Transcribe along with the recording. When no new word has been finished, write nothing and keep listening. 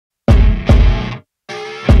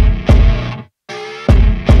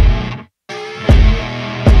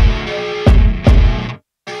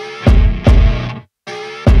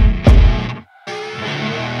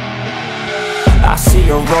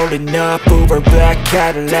Pulling up, Uber black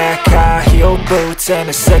Cadillac, high heel boots and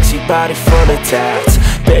a sexy body full of tats.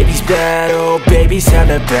 Baby's bad, oh baby's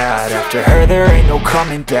hella bad. After her there ain't no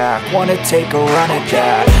coming back. Wanna take a run at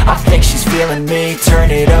that. I think she's feeling me,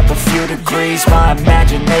 turn it up a few degrees. My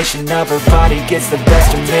imagination of her body gets the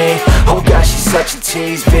best of me. Oh gosh, she's such a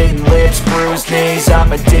tease, bitten lips, bruised knees.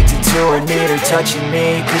 I'm addicted to her, need her touching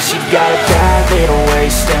me. Cause she got a bad little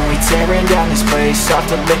waist, and we tearing down this place. Off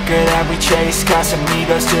the liquor that we chase,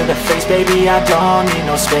 Casamigos to the face. Baby, I don't need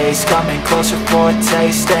no space. Coming closer for a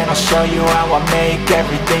taste, and I'll show you how I make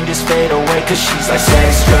everything just fade away. Cause she's like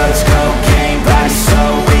sex, drugs, cocaine, body so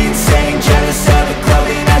insane. Jealous of the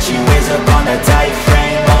clothing that she wears up on that tight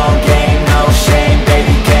frame. All game, no shame,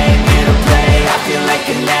 baby came here to play. I feel like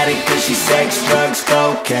an addict cause she's sex, drugs,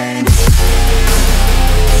 cocaine.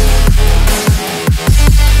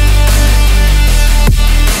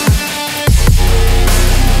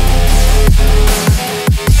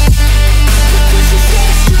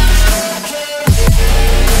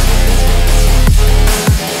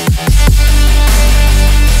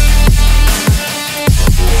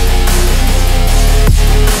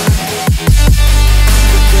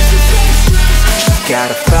 Got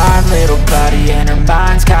a fine little body and her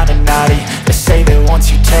mind's kinda naughty. They say that once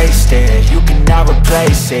you taste it, you cannot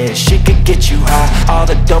replace it. She could get you high, all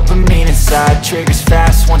the dopamine inside triggers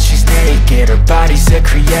fast once she's naked. Her body's a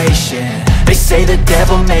creation. They say the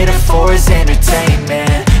devil made her for his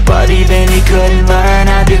entertainment, but even he couldn't learn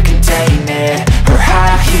how to contain it. Her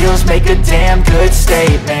high heels make a damn good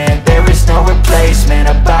statement. There is no replacement,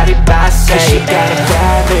 a body by Satan. Cause she got a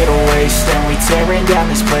bad little waist, and we tearing down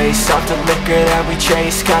this place. Off the liquor that we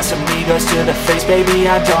chase, Casamigos to the face. Baby,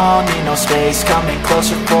 I don't need no space. Coming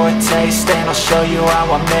closer for a taste, and I'll show you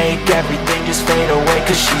how I make everything just fade away.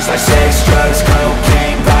 Cause she's like sex, drugs,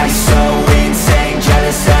 cocaine, body so insane.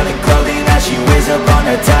 Jealous of the clothing that she wears up on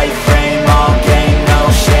her tight